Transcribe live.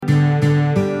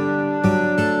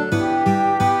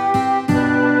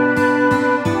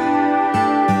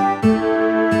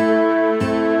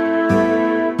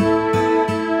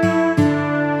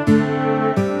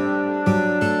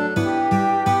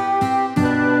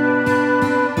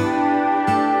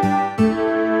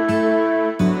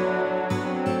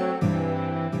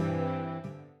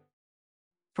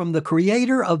From the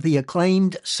creator of the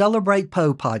acclaimed Celebrate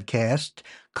Poe podcast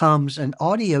comes an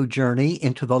audio journey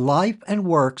into the life and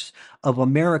works of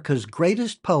America's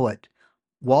greatest poet,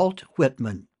 Walt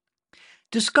Whitman.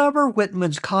 Discover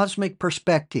Whitman's cosmic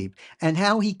perspective and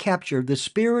how he captured the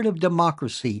spirit of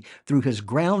democracy through his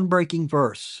groundbreaking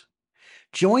verse.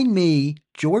 Join me,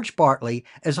 George Bartley,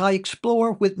 as I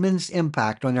explore Whitman's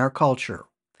impact on our culture.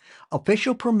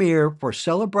 Official premiere for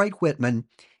Celebrate Whitman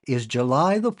is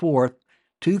July the 4th,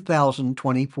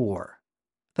 2024.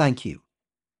 Thank you.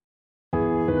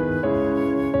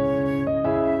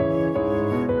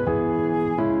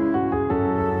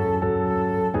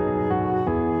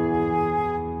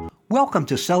 Welcome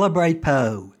to Celebrate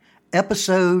Poe,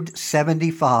 Episode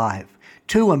 75,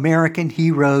 Two American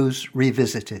Heroes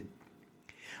Revisited.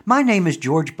 My name is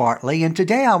George Bartley, and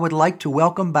today I would like to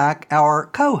welcome back our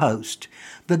co-host,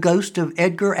 the ghost of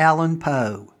Edgar Allan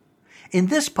Poe. In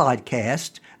this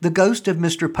podcast, the ghost of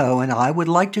Mr. Poe and I would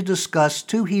like to discuss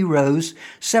two heroes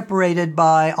separated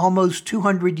by almost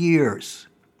 200 years.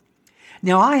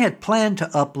 Now, I had planned to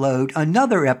upload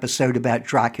another episode about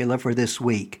Dracula for this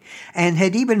week, and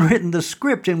had even written the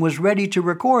script and was ready to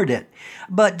record it,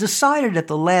 but decided at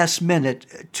the last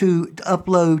minute to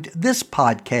upload this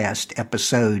podcast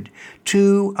episode,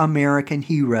 Two American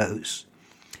Heroes.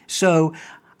 So,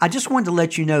 I just wanted to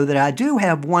let you know that I do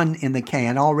have one in the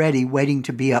can already waiting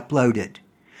to be uploaded.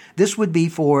 This would be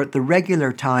for the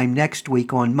regular time next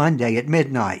week on Monday at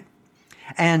midnight.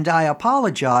 And I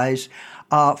apologize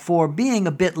for being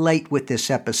a bit late with this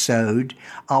episode.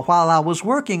 While I was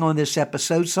working on this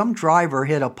episode, some driver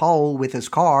hit a pole with his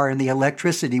car and the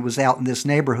electricity was out in this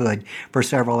neighborhood for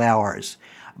several hours.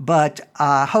 But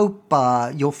I hope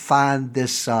you'll find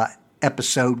this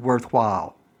episode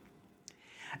worthwhile.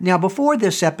 Now, before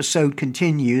this episode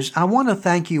continues, I want to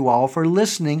thank you all for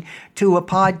listening to a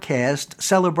podcast,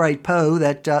 Celebrate Poe,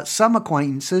 that some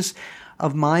acquaintances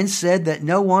of mine said that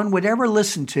no one would ever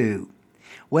listen to.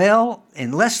 Well,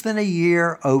 in less than a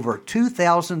year, over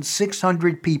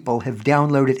 2,600 people have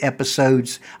downloaded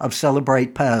episodes of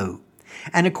Celebrate Poe.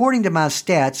 And according to my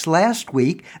stats, last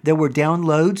week there were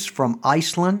downloads from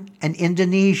Iceland and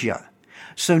Indonesia.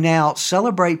 So now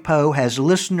Celebrate Poe has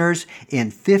listeners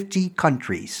in 50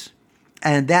 countries.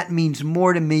 And that means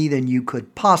more to me than you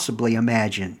could possibly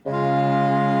imagine.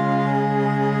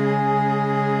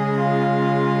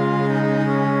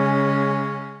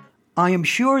 I am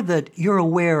sure that you're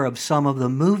aware of some of the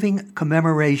moving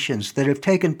commemorations that have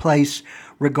taken place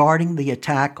regarding the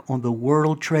attack on the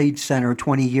World Trade Center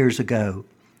 20 years ago.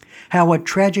 How a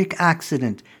tragic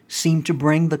accident seemed to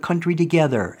bring the country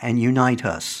together and unite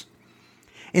us.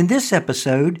 In this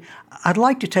episode, I'd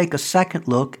like to take a second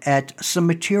look at some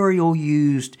material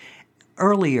used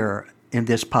earlier in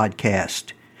this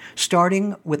podcast,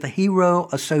 starting with a hero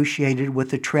associated with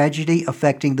the tragedy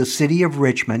affecting the city of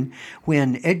Richmond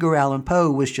when Edgar Allan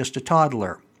Poe was just a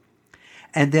toddler.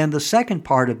 And then the second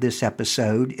part of this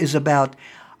episode is about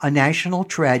a national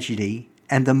tragedy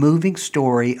and the moving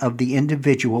story of the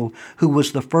individual who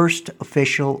was the first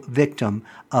official victim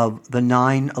of the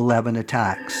 9/11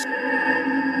 attacks.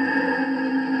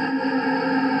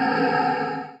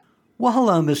 Well,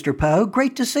 hello, Mr. Poe.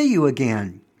 Great to see you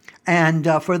again. And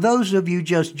for those of you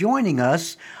just joining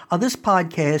us, this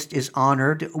podcast is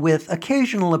honored with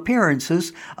occasional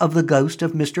appearances of the ghost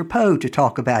of Mr. Poe to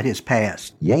talk about his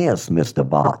past. Yes, Mr.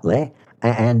 Bartley.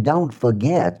 And don't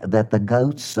forget that the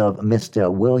ghosts of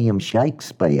Mr. William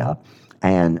Shakespeare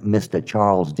and Mr.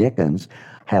 Charles Dickens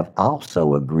have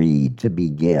also agreed to be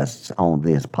guests on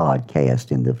this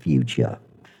podcast in the future.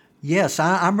 Yes,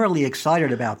 I'm really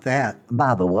excited about that.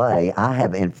 By the way, I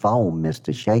have informed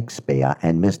Mr. Shakespeare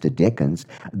and Mr. Dickens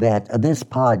that this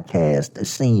podcast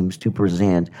seems to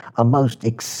present a most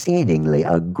exceedingly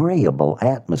agreeable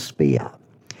atmosphere.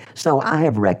 So I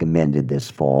have recommended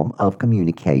this form of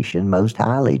communication most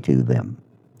highly to them.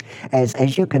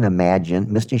 As you can imagine,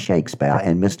 Mr. Shakespeare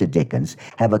and Mr. Dickens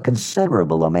have a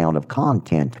considerable amount of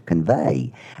content to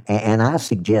convey, and I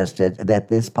suggested that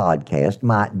this podcast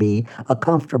might be a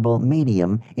comfortable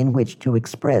medium in which to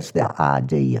express their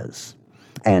ideas.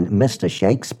 And Mr.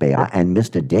 Shakespeare and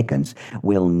Mr. Dickens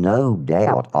will no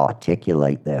doubt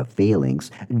articulate their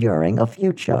feelings during a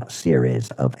future series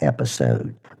of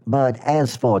episodes. But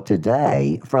as for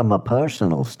today, from a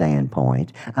personal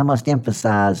standpoint, I must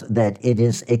emphasize that it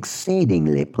is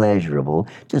exceedingly pleasurable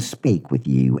to speak with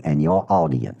you and your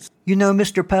audience. You know,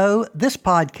 Mr. Poe, this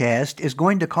podcast is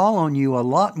going to call on you a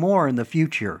lot more in the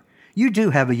future. You do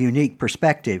have a unique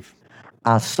perspective.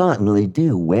 I certainly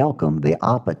do welcome the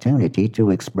opportunity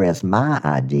to express my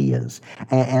ideas,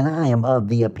 and I am of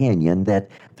the opinion that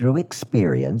through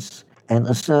experience and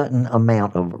a certain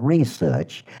amount of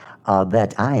research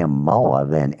that I am more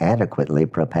than adequately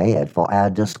prepared for our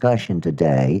discussion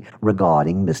today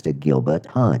regarding Mr. Gilbert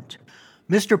Hunt.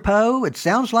 Mr. Poe, it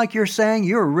sounds like you're saying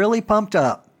you're really pumped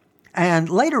up. And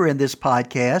later in this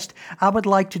podcast, I would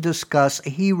like to discuss a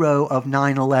hero of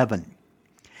 9/11.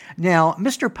 Now,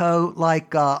 Mr. Poe,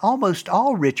 like almost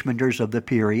all Richmonders of the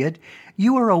period,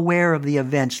 you are aware of the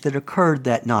events that occurred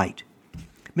that night.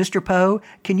 Mr. Poe,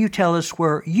 can you tell us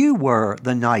where you were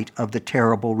the night of the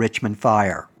terrible Richmond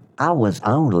fire? I was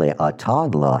only a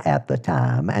toddler at the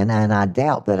time, and I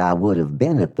doubt that I would have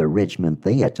been at the Richmond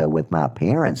Theater with my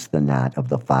parents the night of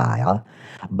the fire,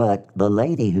 but the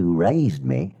lady who raised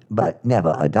me, but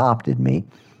never adopted me,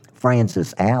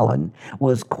 Frances Allen,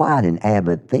 was quite an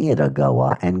avid theater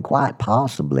goer and quite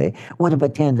possibly would have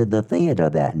attended the theater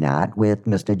that night with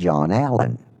Mr. John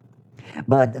Allen.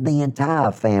 But the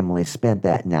entire family spent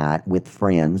that night with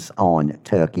friends on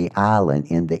Turkey Island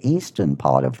in the eastern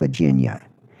part of Virginia.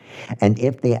 And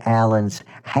if the Allens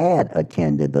had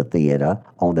attended the theater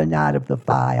on the night of the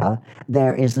fire,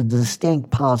 there is a distinct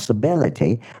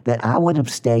possibility that I would have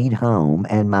stayed home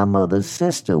and my mother's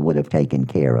sister would have taken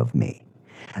care of me.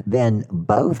 Then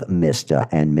both Mr.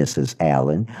 and Mrs.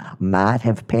 Allen might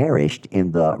have perished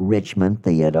in the Richmond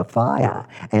Theater fire,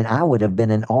 and I would have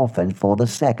been an orphan for the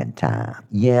second time.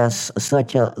 Yes,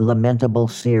 such a lamentable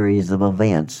series of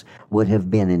events would have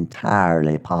been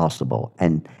entirely possible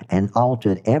and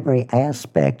altered every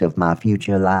aspect of my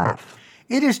future life.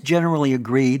 It is generally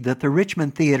agreed that the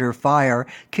Richmond Theater fire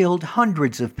killed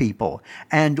hundreds of people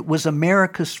and was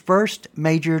America's first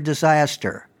major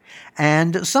disaster.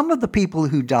 And some of the people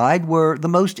who died were the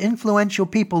most influential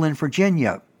people in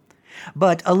Virginia.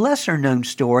 But a lesser-known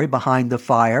story behind the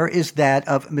fire is that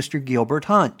of Mr. Gilbert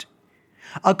Hunt.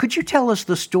 Could you tell us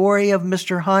the story of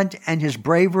Mr. Hunt and his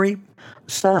bravery?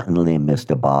 Certainly,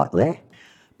 Mr. Bartley.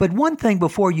 But one thing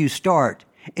before you start.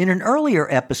 In an earlier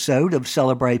episode of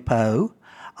Celebrate Poe,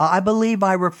 I believe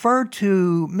I referred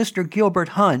to Mr. Gilbert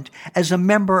Hunt as a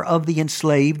member of the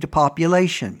enslaved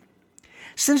population.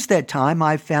 Since that time,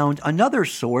 I've found another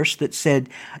source that said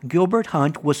Gilbert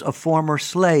Hunt was a former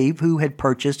slave who had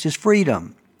purchased his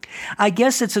freedom. I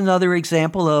guess it's another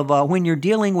example of when you're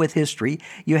dealing with history,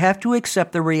 you have to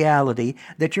accept the reality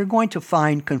that you're going to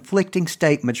find conflicting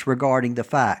statements regarding the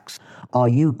facts. Are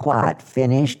you quite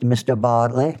finished, Mr.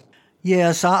 Bartley?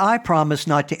 Yes, I promise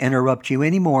not to interrupt you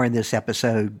anymore in this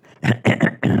episode.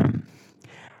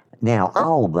 Now,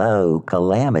 although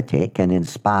calamity can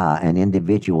inspire an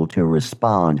individual to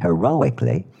respond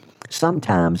heroically,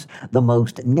 sometimes the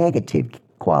most negative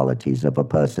qualities of a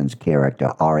person's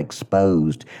character are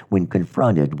exposed when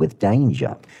confronted with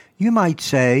danger. You might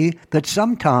say that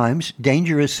sometimes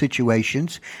dangerous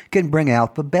situations can bring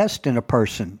out the best in a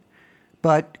person,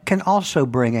 but can also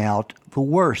bring out the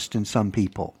worst in some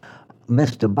people.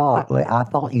 Mr. Bartley, I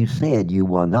thought you said you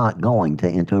were not going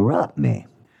to interrupt me.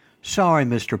 Sorry,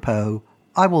 Mr. Poe.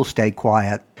 I will stay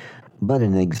quiet. But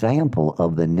an example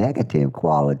of the negative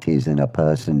qualities in a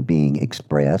person being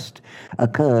expressed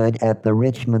occurred at the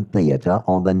Richmond Theater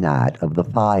on the night of the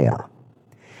fire.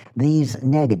 These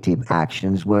negative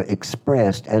actions were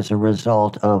expressed as a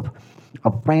result of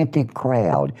a frantic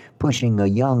crowd pushing a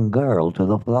young girl to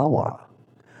the floor.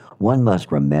 One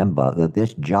must remember that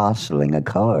this jostling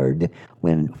occurred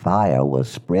when fire was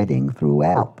spreading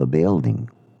throughout the building.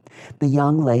 The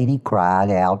young lady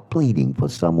cried out, pleading for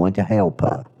someone to help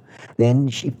her. Then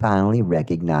she finally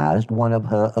recognized one of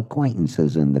her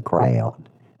acquaintances in the crowd.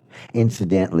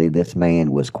 Incidentally, this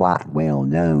man was quite well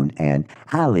known and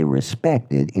highly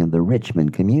respected in the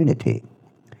Richmond community.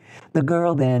 The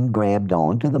girl then grabbed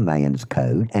onto the man's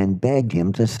coat and begged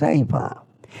him to save her.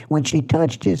 When she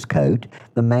touched his coat,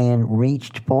 the man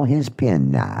reached for his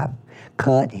penknife,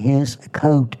 cut his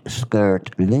coat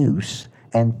skirt loose,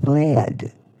 and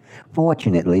fled.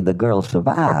 Fortunately, the girl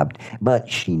survived, but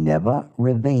she never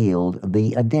revealed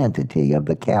the identity of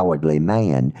the cowardly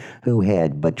man who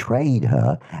had betrayed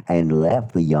her and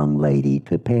left the young lady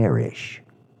to perish.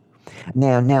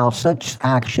 Now, such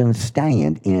actions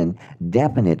stand in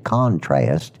definite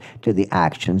contrast to the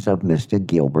actions of Mr.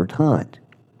 Gilbert Hunt.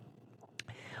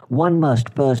 One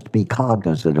must first be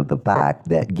cognizant of the fact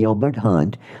that Gilbert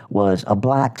Hunt was a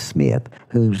blacksmith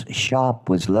whose shop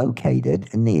was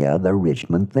located near the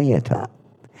Richmond Theater.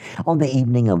 On the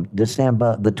evening of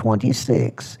December the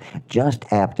 26th, just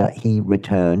after he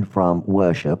returned from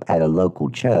worship at a local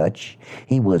church,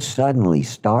 he was suddenly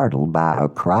startled by a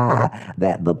cry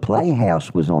that the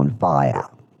playhouse was on fire.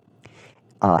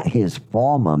 His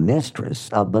former mistress,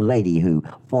 the lady who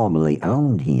formerly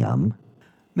owned him,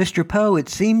 Mr. Poe, it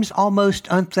seems almost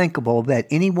unthinkable that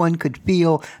anyone could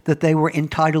feel that they were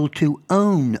entitled to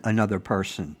own another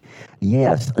person.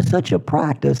 Yes, such a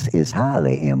practice is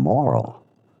highly immoral.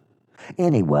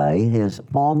 Anyway, his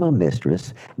former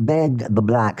mistress begged the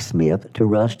blacksmith to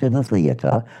rush to the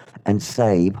theater and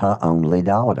save her only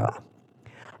daughter.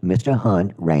 Mr.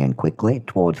 Hunt ran quickly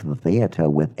towards the theater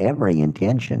with every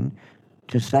intention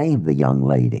to save the young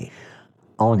lady.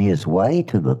 On his way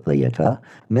to the theater,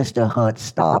 Mr. Hunt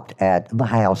stopped at the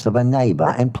house of a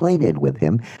neighbor and pleaded with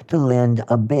him to lend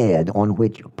a bed on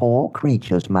which poor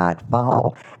creatures might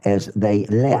fall as they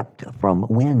leapt from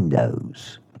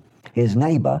windows. His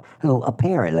neighbor, who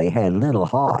apparently had little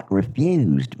heart,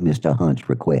 refused Mr. Hunt's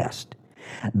request.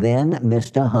 Then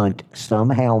Mr. Hunt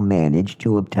somehow managed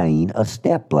to obtain a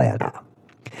stepladder.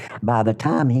 By the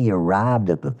time he arrived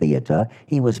at the theater,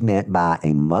 he was met by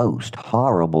a most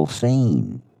horrible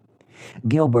scene.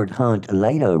 Gilbert Hunt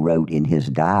later wrote in his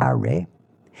diary,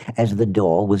 "As the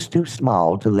door was too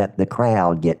small to let the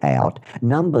crowd get out,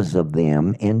 numbers of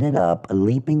them ended up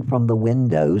leaping from the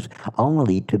windows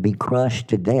only to be crushed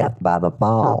to death by the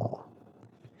fall."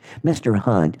 Mr.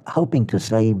 Hunt, hoping to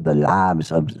save the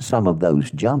lives of some of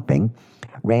those jumping,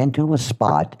 ran to a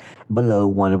spot below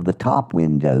one of the top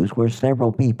windows where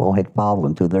several people had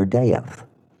fallen to their death.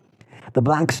 The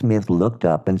blacksmith looked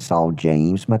up and saw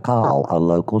James McCall, a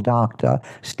local doctor,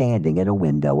 standing at a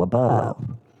window above.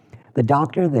 The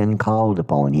doctor then called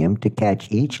upon him to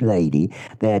catch each lady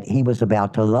that he was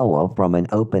about to lower from an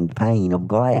opened pane of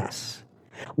glass.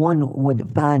 One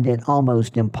would find it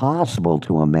almost impossible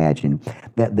to imagine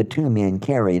that the two men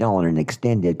carried on an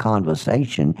extended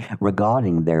conversation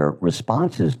regarding their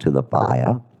responses to the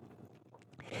fire.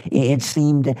 It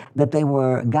seemed that they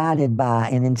were guided by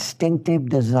an instinctive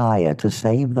desire to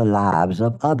save the lives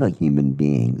of other human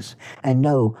beings, and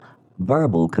no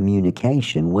verbal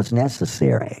communication was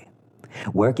necessary.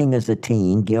 Working as a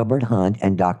team, Gilbert Hunt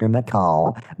and Dr.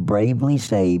 McCall bravely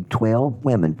saved 12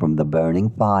 women from the burning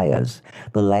fires,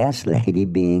 the last lady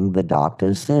being the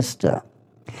doctor's sister.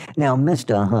 Now,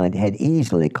 Mr. Hunt had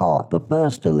easily caught the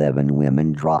first 11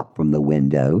 women dropped from the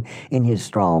window in his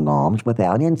strong arms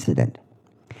without incident.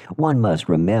 One must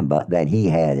remember that he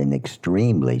had an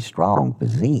extremely strong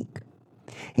physique.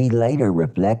 He later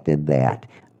reflected that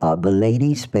the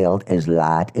ladies felt as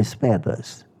light as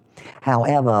feathers.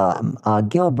 However,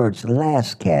 Gilbert's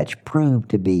last catch proved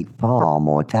to be far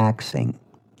more taxing.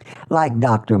 Like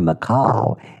Dr.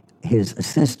 McCall, his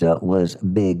sister was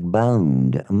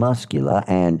big-boned, muscular,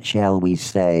 and, shall we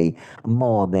say,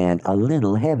 more than a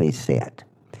little heavy-set.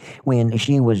 When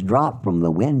she was dropped from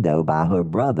the window by her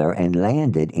brother and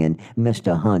landed in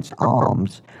Mr. Hunt's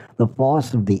arms, the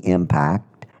force of the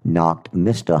impact knocked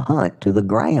Mr. Hunt to the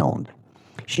ground.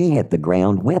 She hit the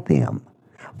ground with him.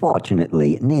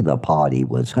 Fortunately, neither party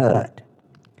was hurt.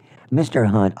 Mr.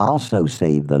 Hunt also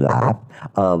saved the life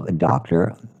of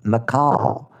Dr.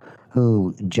 McCall,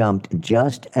 who jumped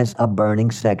just as a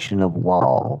burning section of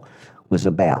wall was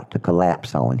about to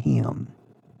collapse on him.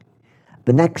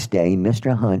 The next day,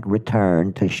 Mr. Hunt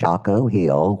returned to Shockoe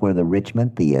Hill, where the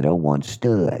Richmond Theater once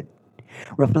stood.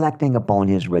 Reflecting upon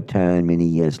his return many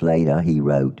years later, he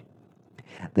wrote,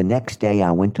 "The next day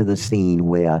I went to the scene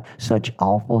where such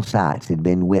awful sights had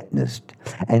been witnessed,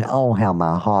 and oh, how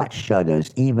my heart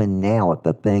shudders even now at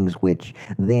the things which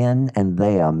then and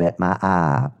there met my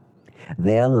eye.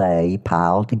 There lay,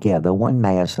 piled together, one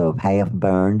mass of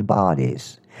half-burned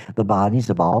bodies, the bodies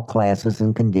of all classes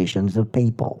and conditions of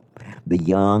people, the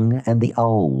young and the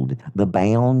old, the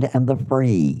bound and the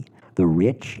free, the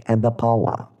rich and the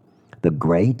poor, the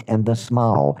great and the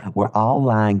small, were all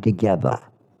lying together.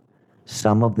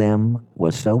 Some of them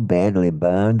were so badly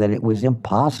burned that it was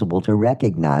impossible to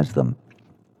recognize them.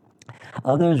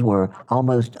 Others were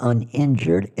almost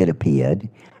uninjured, it appeared,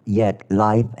 yet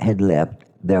life had left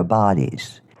their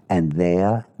bodies, and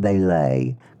there they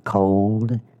lay,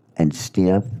 cold and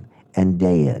stiff and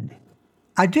dead."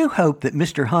 I do hope that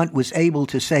Mr. Hunt was able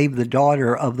to save the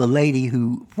daughter of the lady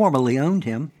who formerly owned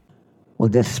him. Well,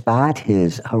 despite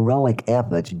his heroic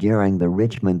efforts during the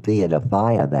Richmond Theater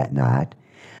fire that night,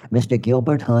 Mr.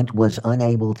 Gilbert Hunt was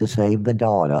unable to save the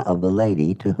daughter of the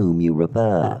lady to whom you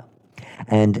refer.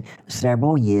 And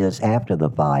several years after the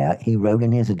fire, he wrote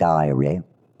in his diary,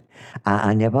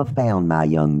 I never found my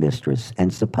young mistress,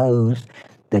 and supposed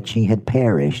that she had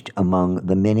perished among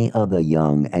the many other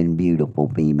young and beautiful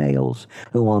females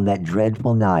who on that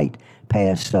dreadful night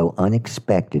passed so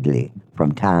unexpectedly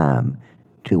from time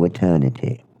to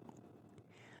eternity."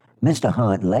 Mr.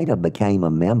 Hunt later became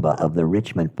a member of the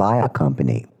Richmond Fire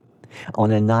Company.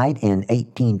 On a night in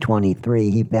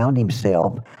 1823, he found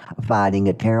himself fighting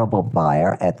a terrible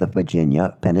fire at the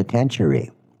Virginia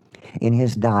Penitentiary. In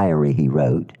his diary, he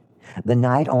wrote, "The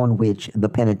night on which the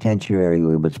penitentiary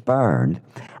was burned,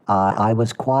 I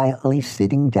was quietly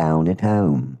sitting down at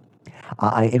home.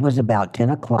 It was about 10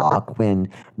 o'clock when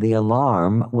the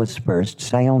alarm was first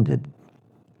sounded.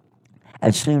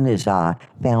 As soon as I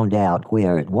found out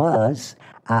where it was,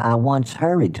 I once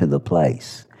hurried to the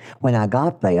place. When I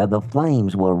got there, the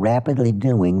flames were rapidly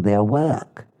doing their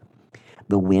work.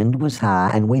 The wind was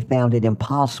high, and we found it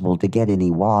impossible to get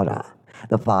any water.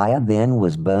 The fire then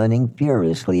was burning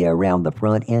furiously around the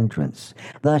front entrance,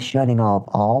 thus shutting off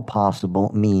all possible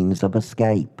means of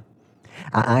escape.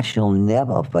 I shall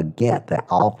never forget the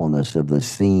awfulness of the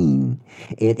scene.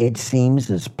 It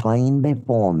seems as plain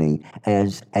before me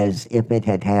as if it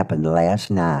had happened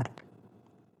last night.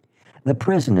 The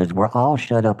prisoners were all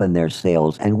shut up in their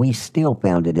cells, and we still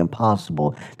found it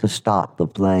impossible to stop the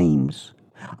flames.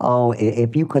 Oh,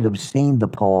 if you could have seen the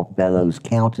poor fellows'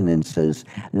 countenances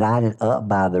lighted up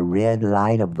by the red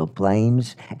light of the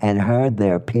flames and heard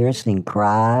their piercing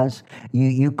cries,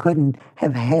 you couldn't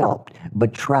have helped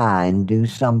but try and do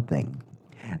something.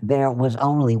 There was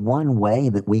only one way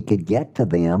that we could get to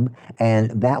them,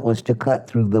 and that was to cut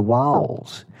through the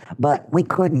walls. But we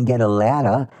couldn't get a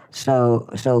ladder, so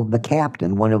the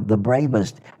captain, one of the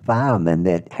bravest firemen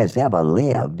that has ever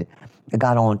lived,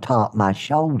 got on top my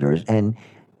shoulders, and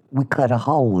we cut a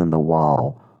hole in the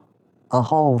wall, a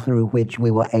hole through which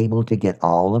we were able to get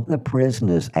all of the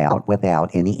prisoners out without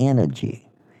any injury.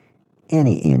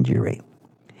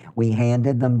 We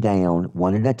handed them down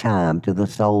one at a time to the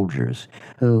soldiers,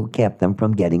 who kept them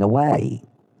from getting away.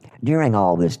 During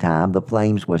all this time, the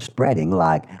flames were spreading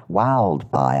like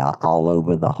wildfire all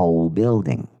over the whole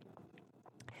building.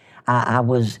 I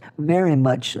was very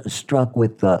much struck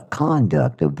with the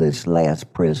conduct of this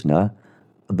last prisoner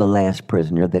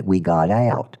that we got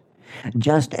out.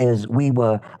 Just as we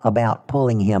were about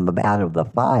pulling him out of the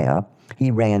fire,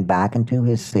 he ran back into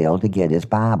his cell to get his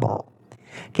Bible.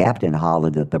 Captain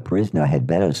hollered that the prisoner had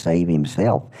better save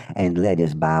himself and let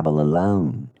his Bible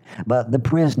alone. But the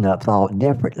prisoner thought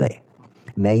differently.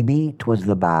 Maybe 'twas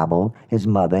the Bible his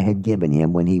mother had given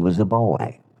him when he was a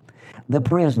boy. The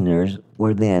prisoners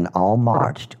were then all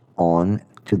marched on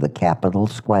to the Capitol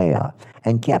Square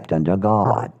and kept under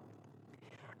guard.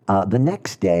 The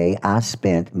next day, I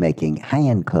spent making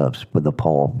handcuffs for the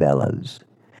poor fellows.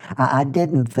 I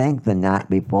didn't think the night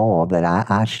before that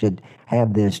I should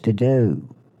have this to do.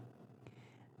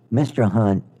 Mr.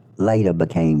 Hunt later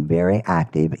became very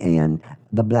active in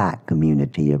the black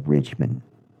community of Richmond.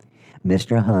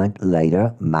 Mr. Hunt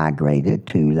later migrated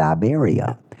to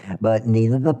Liberia, but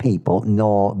neither the people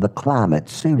nor the climate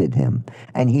suited him,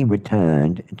 and he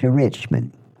returned to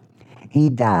Richmond. He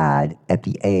died at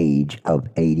the age of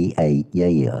 88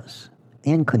 years.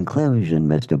 In conclusion,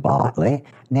 Mr. Bartley,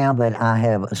 now that I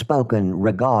have spoken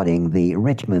regarding the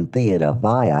Richmond Theater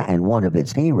fire and one of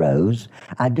its heroes,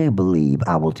 I do believe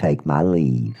I will take my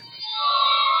leave.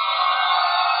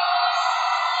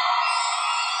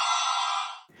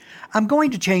 I'm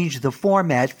going to change the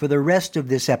format for the rest of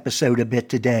this episode a bit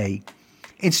today.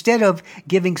 Instead of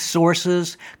giving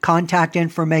sources, contact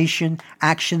information,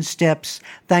 action steps,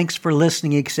 thanks for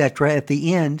listening, etc. at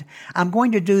the end, I'm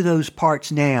going to do those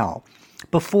parts now,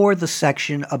 before the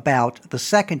section about the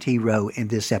second hero in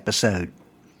this episode.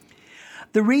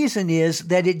 The reason is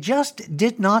that it just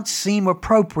did not seem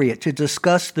appropriate to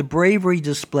discuss the bravery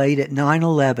displayed at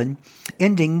 9/11,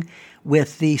 ending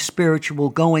with the spiritual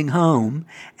going home,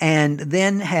 and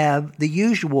then have the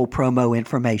usual promo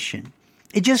information.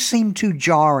 It just seemed too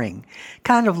jarring,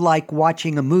 kind of like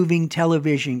watching a moving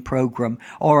television program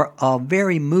or a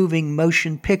very moving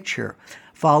motion picture,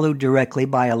 followed directly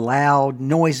by a loud,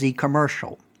 noisy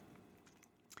commercial.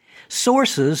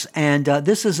 Sources, and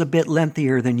this is a bit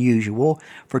lengthier than usual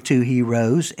for two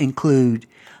heroes, include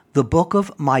The Book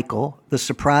of Michael, The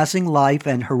Surprising Life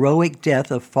and Heroic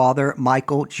Death of Father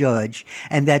Michael Judge,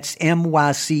 and that's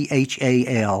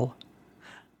Mychal,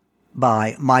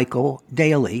 by Michael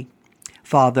Daly.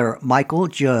 Father Michael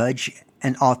Judge,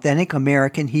 An Authentic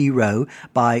American Hero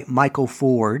by Michael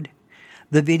Ford.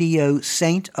 The video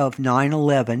Saint of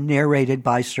 9/11, narrated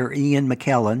by Sir Ian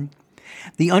McKellen.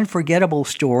 The Unforgettable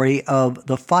Story of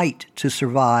the Fight to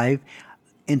Survive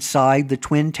Inside the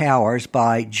Twin Towers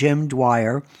by Jim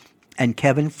Dwyer and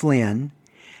Kevin Flynn.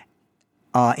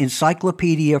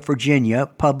 Encyclopedia Virginia,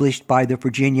 published by the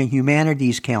Virginia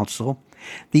Humanities Council.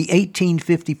 The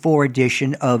 1854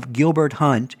 edition of Gilbert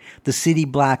Hunt, The City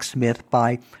Blacksmith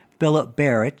by Philip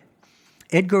Barrett.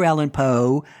 Edgar Allan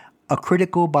Poe, A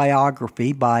Critical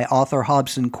Biography by author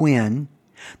Hobson Quinn,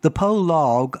 The Poe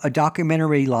Log, A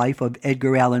Documentary Life of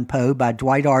Edgar Allan Poe by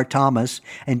Dwight R. Thomas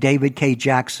and David K.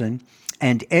 Jackson,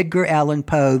 and Edgar Allan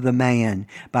Poe, The Man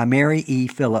by Mary E.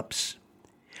 Phillips.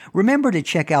 Remember to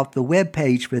check out the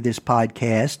webpage for this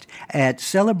podcast at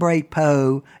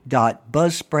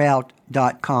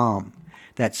celebratepoe.buzzsprout.com.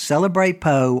 That's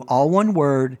celebratepoe, all one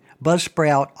word,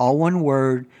 Buzzsprout, all one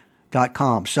word,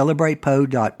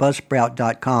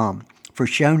 celebratepoe.buzzsprout.com for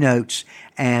show notes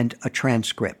and a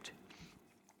transcript.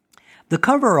 The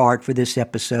cover art for this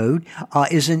episode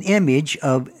is an image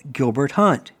of Gilbert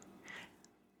Hunt.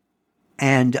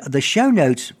 And the show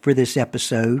notes for this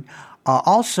episode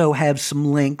also have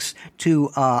some links to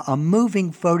a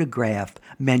moving photograph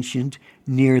mentioned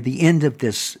near the end of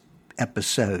this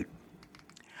episode.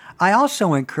 I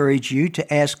also encourage you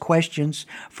to ask questions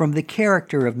from the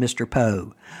character of Mr.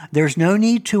 Poe. There's no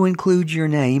need to include your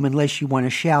name unless you want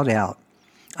a shout out.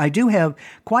 I do have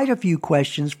quite a few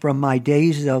questions from my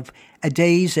days at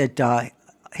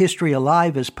History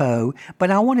Alive as Poe,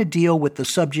 but I want to deal with the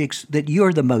subjects that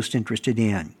you're the most interested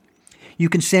in. You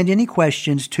can send any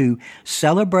questions to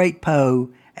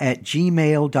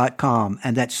celebratepoe@gmail.com,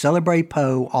 and that's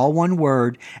celebratepoe, all one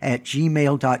word,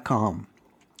 @gmail.com.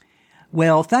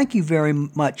 Well, thank you very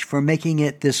much for making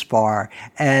it this far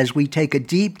as we take a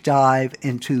deep dive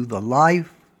into the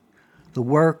life, the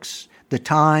works, the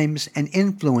times, and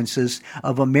influences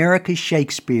of America's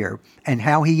Shakespeare and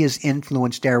how he has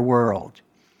influenced our world.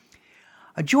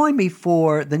 Join me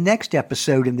for the next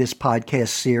episode in this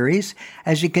podcast series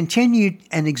as we continue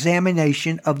an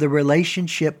examination of the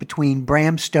relationship between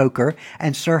Bram Stoker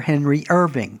and Sir Henry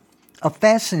Irving, a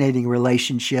fascinating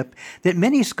relationship that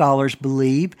many scholars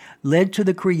believe led to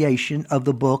the creation of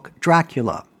the book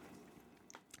Dracula.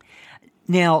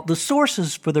 Now, the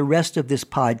sources for the rest of this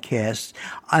podcast,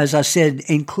 as I said,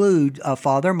 include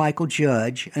Father Michael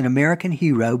Judge, An American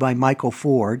Hero by Michael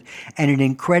Ford, and an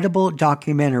incredible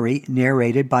documentary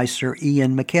narrated by Sir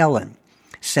Ian McKellen,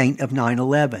 Saint of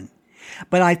 9/11.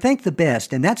 But I think the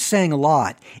best, and that's saying a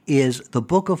lot, is The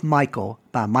Book of Michael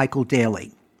by Michael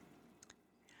Daly.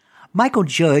 Michael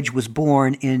Judge was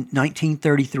born in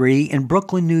 1933 in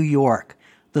Brooklyn, New York,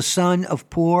 the son of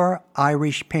poor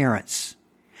Irish parents.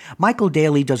 Michael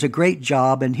Daly does a great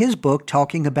job in his book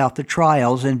talking about the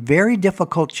trials and very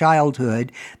difficult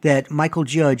childhood that Michael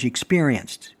Judge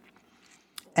experienced.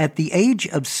 At the age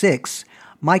of 6,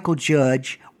 Michael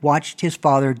Judge watched his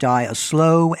father die a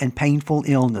slow and painful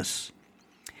illness.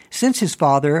 Since his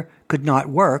father could not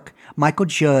work, Michael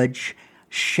Judge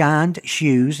shined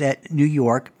shoes at New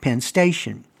York Penn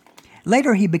Station.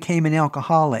 Later, he became an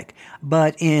alcoholic,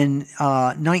 but in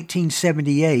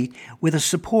 1978, with the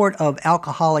support of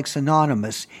Alcoholics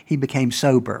Anonymous, he became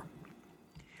sober.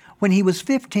 When he was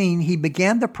 15, he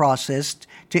began the process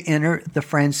to enter the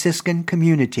Franciscan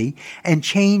community and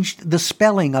changed the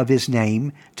spelling of his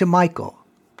name to Michael.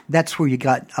 That's where you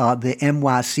got the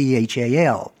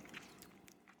Mychal.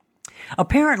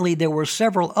 Apparently, there were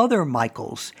several other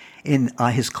Michaels in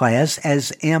his class,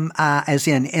 as in Michaels.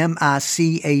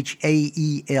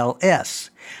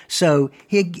 So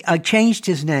he changed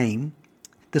his name,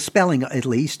 the spelling at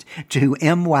least, to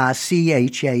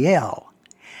Mychal.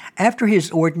 After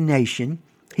his ordination,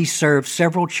 he served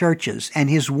several churches, and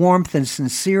his warmth and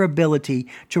sincere ability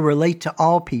to relate to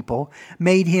all people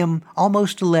made him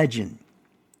almost a legend.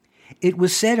 It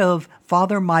was said of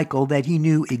Father Michael that he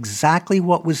knew exactly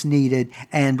what was needed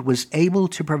and was able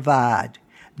to provide,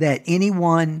 that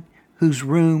anyone whose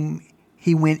room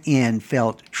he went in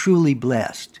felt truly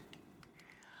blessed.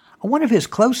 One of his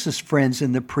closest friends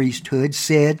in the priesthood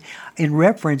said, in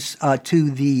reference to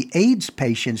the AIDS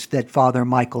patients that Father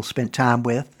Michael spent time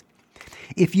with,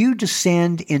 "If you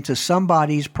descend into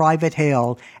somebody's private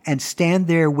hell and stand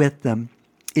there with them,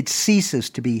 it ceases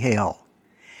to be hell."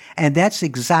 And that's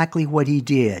exactly what he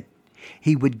did.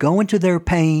 He would go into their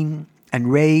pain and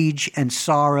rage and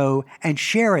sorrow and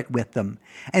share it with them,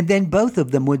 and then both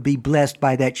of them would be blessed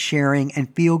by that sharing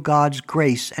and feel God's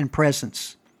grace and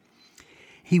presence.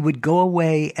 He would go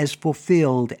away as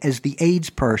fulfilled as the AIDS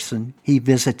person he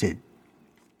visited.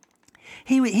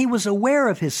 He was aware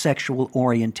of his sexual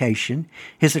orientation,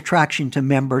 his attraction to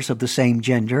members of the same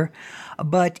gender,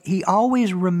 but he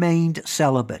always remained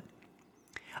celibate.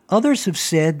 Others have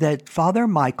said that Father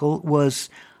Michael was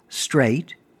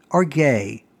straight or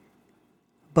gay,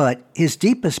 but his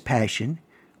deepest passion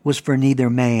was for neither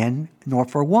man nor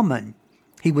for woman.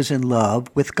 He was in love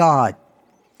with God.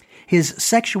 His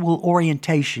sexual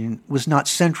orientation was not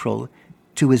central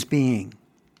to his being.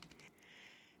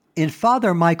 In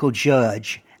Father Michael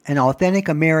Judge, An Authentic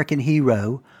American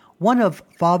Hero, One of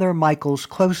Father Michael's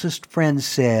closest friends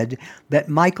said that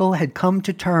Michael had come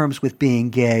to terms with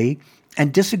being gay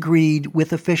and disagreed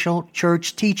with official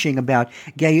church teaching about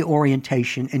gay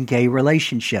orientation and gay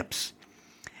relationships.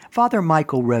 Father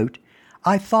Michael wrote,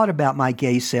 "I've thought about my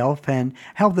gay self and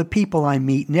how the people I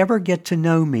meet never get to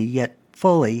know me yet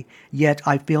fully, yet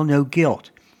I feel no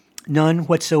guilt, none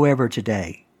whatsoever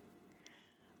today.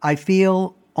 I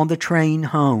feel on the train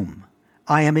home.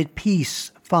 I am at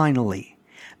peace, finally.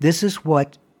 This is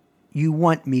what you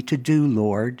want me to do,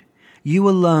 Lord. You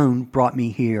alone brought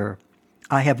me here.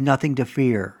 I have nothing to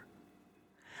fear."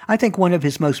 I think one of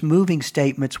his most moving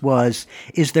statements was,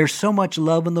 "Is there so much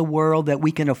love in the world that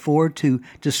we can afford to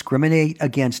discriminate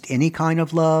against any kind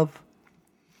of love?"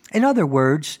 In other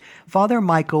words, Father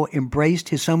Michael embraced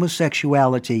his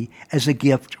homosexuality as a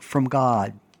gift from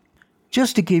God.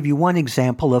 Just to give you one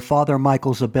example of Father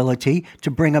Michael's ability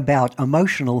to bring about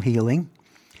emotional healing,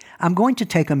 I'm going to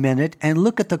take a minute and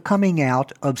look at the coming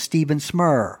out of Stephen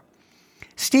Smurr.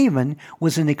 Stephen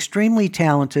was an extremely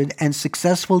talented and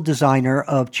successful designer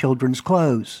of children's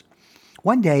clothes.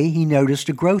 One day he noticed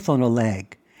a growth on a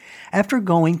leg. After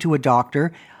going to a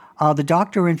doctor, the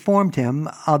doctor informed him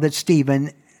that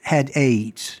Stephen had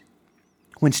AIDS.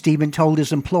 When Stephen told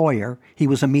his employer, he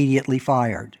was immediately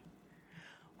fired.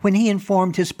 When he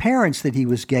informed his parents that he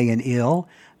was gay and ill,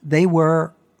 they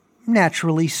were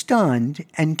naturally stunned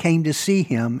and came to see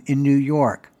him in New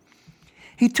York.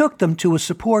 He took them to a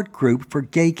support group for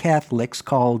gay Catholics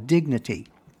called Dignity.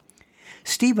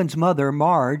 Stephen's mother,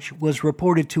 Marge, was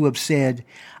reported to have said,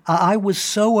 "I was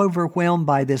so overwhelmed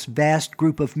by this vast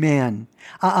group of men.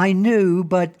 I knew,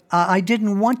 but I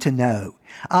didn't want to know.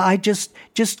 I just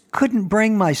couldn't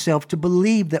bring myself to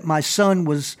believe that my son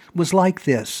was like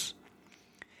this."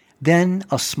 Then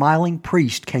a smiling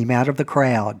priest came out of the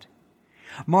crowd.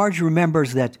 Marge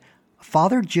remembers that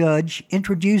Father Judge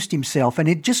introduced himself, and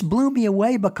it just blew me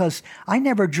away because I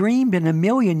never dreamed in a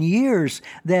million years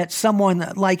that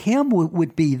someone like him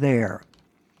would be there.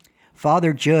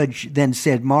 Father Judge then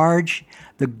said, "Marge,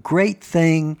 the great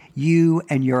thing you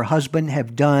and your husband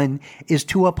have done is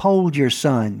to uphold your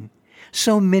son.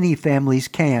 So many families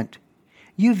can't.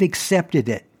 You've accepted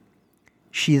it."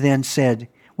 She then said,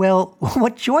 "Well,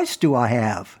 what choice do I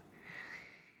have?"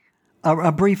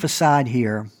 A brief aside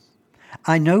here.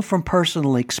 I know from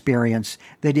personal experience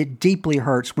that it deeply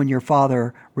hurts when your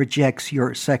father rejects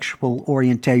your sexual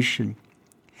orientation,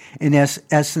 in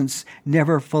essence,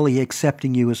 never fully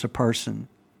accepting you as a person.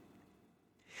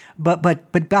 But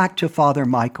back to Father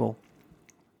Michael.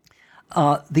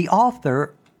 The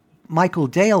author, Michael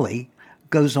Daly,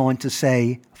 goes on to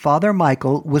say, Father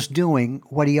Michael was doing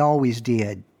what he always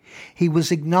did. He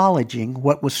was acknowledging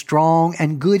what was strong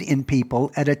and good in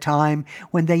people at a time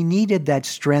when they needed that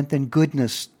strength and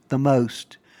goodness the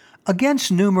most.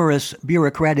 Against numerous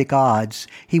bureaucratic odds,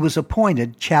 he was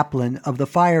appointed chaplain of the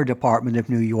Fire Department of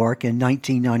New York in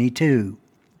 1992.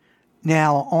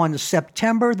 Now, on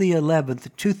September the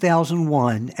 11th,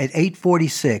 2001, at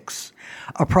 8:46,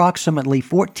 approximately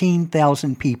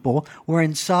 14,000 people were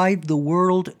inside the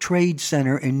World Trade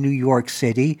Center in New York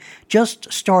City,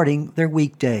 just starting their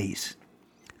weekdays.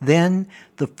 Then,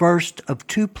 the first of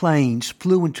two planes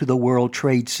flew into the World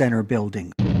Trade Center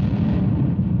building.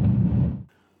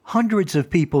 Hundreds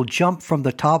of people jumped from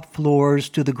the top floors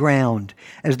to the ground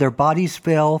as their bodies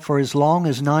fell for as long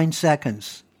as 9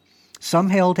 seconds.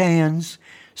 Some held hands,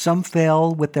 some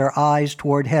fell with their eyes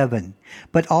toward heaven,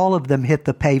 but all of them hit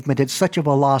the pavement at such a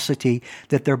velocity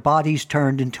that their bodies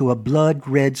turned into a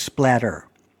blood-red splatter.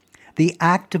 The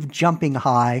act of jumping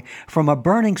high from a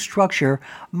burning structure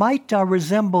might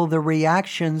resemble the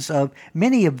reactions of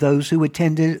many of those who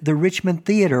attended the Richmond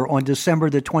Theater on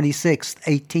December the 26th,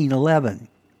 1811.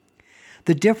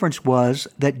 The difference was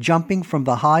that jumping from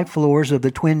the high floors of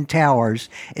the Twin Towers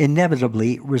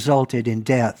inevitably resulted in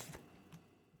death.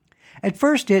 At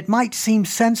first, it might seem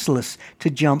senseless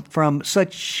to jump from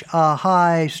such a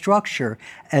high structure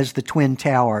as the Twin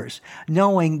Towers,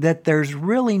 knowing that there's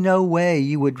really no way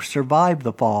you would survive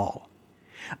the fall.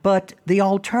 But the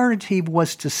alternative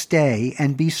was to stay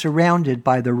and be surrounded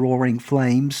by the roaring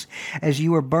flames as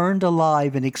you were burned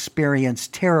alive and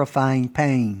experienced terrifying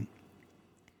pain.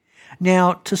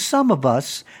 Now, to some of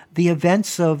us, the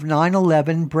events of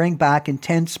 9/11 bring back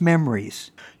intense memories.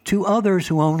 To others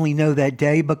who only know that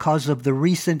day because of the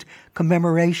recent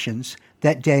commemorations,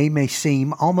 that day may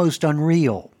seem almost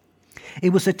unreal.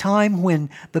 It was a time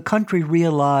when the country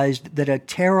realized that a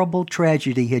terrible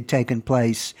tragedy had taken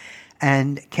place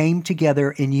and came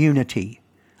together in unity,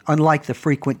 unlike the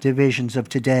frequent divisions of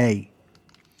today.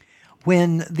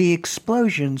 When the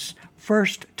explosions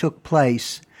first took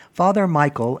place, Father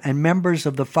Michael and members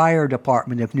of the fire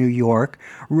department of New York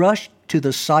rushed to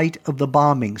the site of the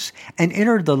bombings and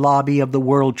entered the lobby of the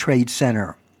World Trade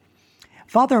Center.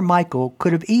 Father Michael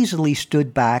could have easily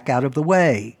stood back out of the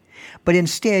way, but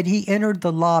instead he entered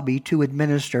the lobby to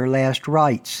administer last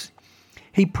rites.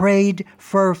 He prayed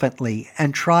fervently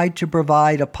and tried to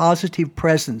provide a positive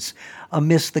presence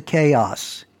amidst the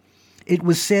chaos. It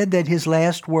was said that his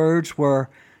last words were,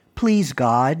 "Please,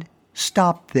 God,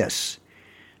 stop this,"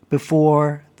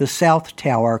 before the South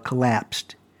Tower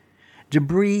collapsed.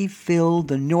 Debris filled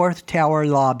the North Tower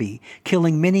lobby,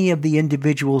 killing many of the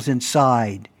individuals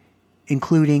inside,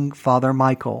 including Father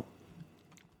Michael.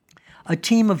 A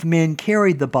team of men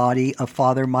carried the body of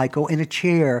Father Michael in a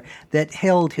chair that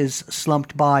held his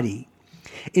slumped body.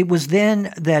 It was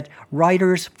then that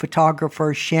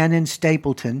writer-photographer Shannon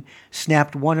Stapleton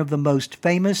snapped one of the most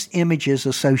famous images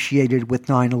associated with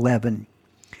 9/11.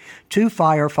 Two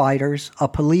firefighters, a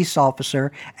police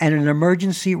officer, and an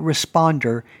emergency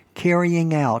responder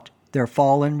carrying out their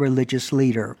fallen religious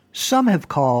leader. Some have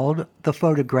called the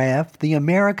photograph the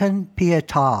American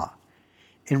Pietà,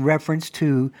 in reference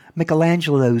to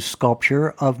Michelangelo's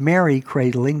sculpture of Mary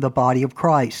cradling the body of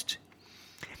Christ.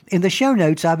 In the show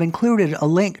notes, I've included a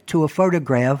link to a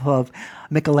photograph of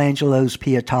Michelangelo's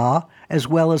Pietà, as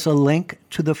well as a link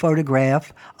to the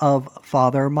photograph of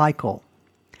Father Michael.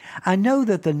 I know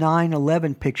that the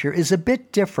 9/11 picture is a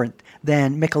bit different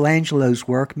than Michelangelo's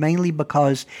work, mainly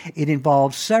because it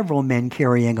involves several men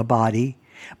carrying a body,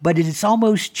 but it is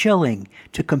almost chilling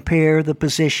to compare the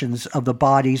positions of the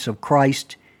bodies of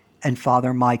Christ and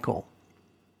Father Michael.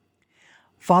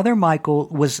 Father Michael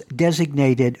was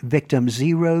designated victim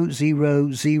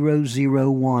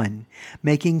 00001,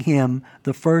 making him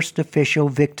the first official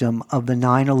victim of the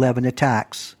 9/11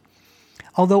 attacks.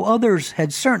 Although others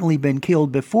had certainly been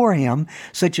killed before him,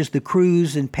 such as the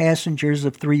crews and passengers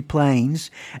of 3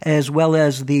 planes, as well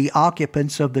as the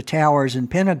occupants of the towers and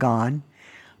Pentagon,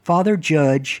 Father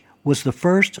Judge was the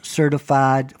first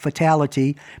certified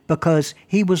fatality because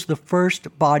he was the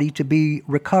first body to be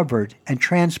recovered and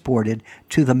transported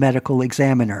to the medical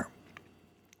examiner.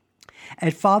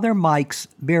 At Father Mike's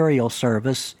burial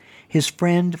service, his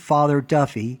friend Father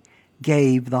Duffy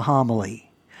gave the homily.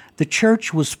 The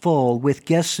church was full, with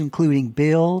guests including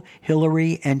Bill,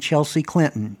 Hillary, and Chelsea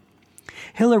Clinton.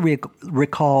 Hillary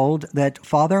recalled that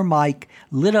Father Mike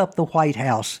lit up the White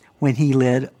House when he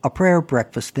led a prayer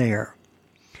breakfast there.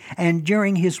 And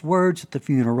during his words at the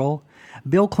funeral,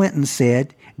 Bill Clinton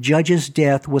said Judge's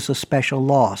death was a special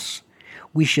loss.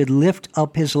 We should lift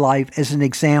up his life as an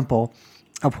example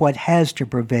of what has to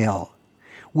prevail.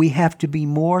 We have to be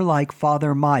more like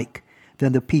Father Mike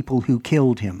than the people who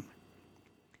killed him.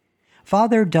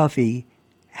 Father Duffy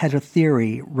had a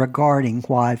theory regarding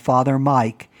why Father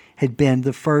Mike had been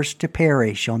the first to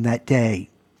perish on that day.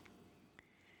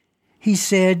 He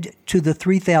said to the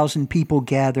 3,000 people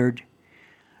gathered,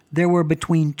 "There were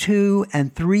between 200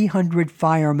 and 300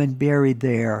 firemen buried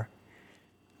there,"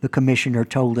 the commissioner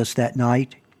told us that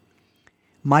night.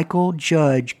 Michael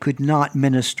Judge could not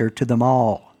minister to them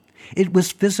all. It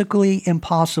was physically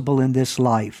impossible in this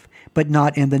life, but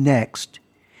not in the next.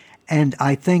 And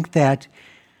I think that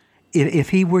if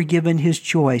he were given his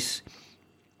choice,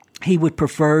 he would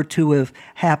prefer to have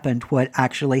happened what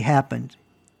actually happened.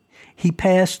 He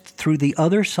passed through the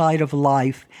other side of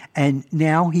life, and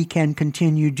now he can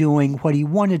continue doing what he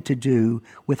wanted to do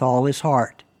with all his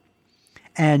heart.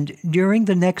 And during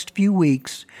the next few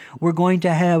weeks, we're going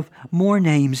to have more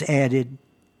names added,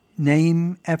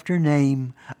 name after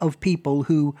name of people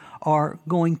who are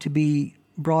going to be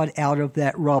brought out of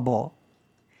that rubble.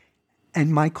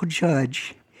 And Michael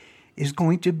Judge is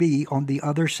going to be on the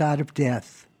other side of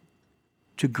death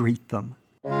to greet them.